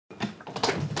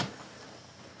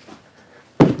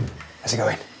How's it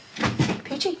going?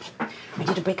 Peachy,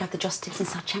 ready to break out the joss sticks and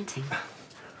start chanting?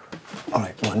 All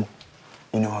right, one,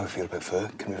 you know how I feel about fur.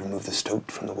 Can we remove the stoat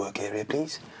from the work area,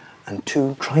 please? And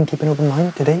two, try and keep an open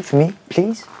mind today for me,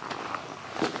 please.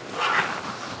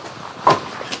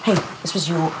 Hey, this was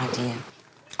your idea.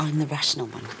 I'm the rational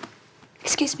one.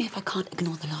 Excuse me if I can't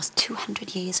ignore the last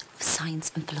 200 years of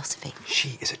science and philosophy.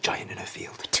 She is a giant in her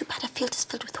field. But too bad her field is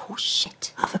filled with horse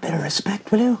shit. Have a bit of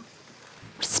respect, will you?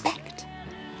 Respect.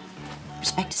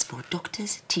 Respect is for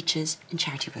doctors, teachers, and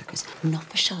charity workers, not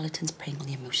for charlatans preying on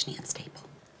the emotionally unstable.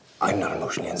 I'm not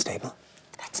emotionally unstable.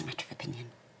 That's a matter of opinion.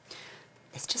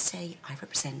 Let's just say I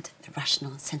represent the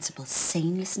rational, sensible,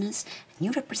 sane listeners, and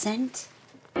you represent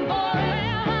the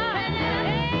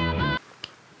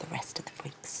rest of the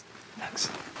freaks. Thanks.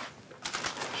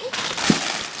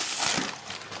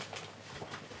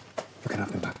 You can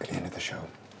have them back at the end of the show.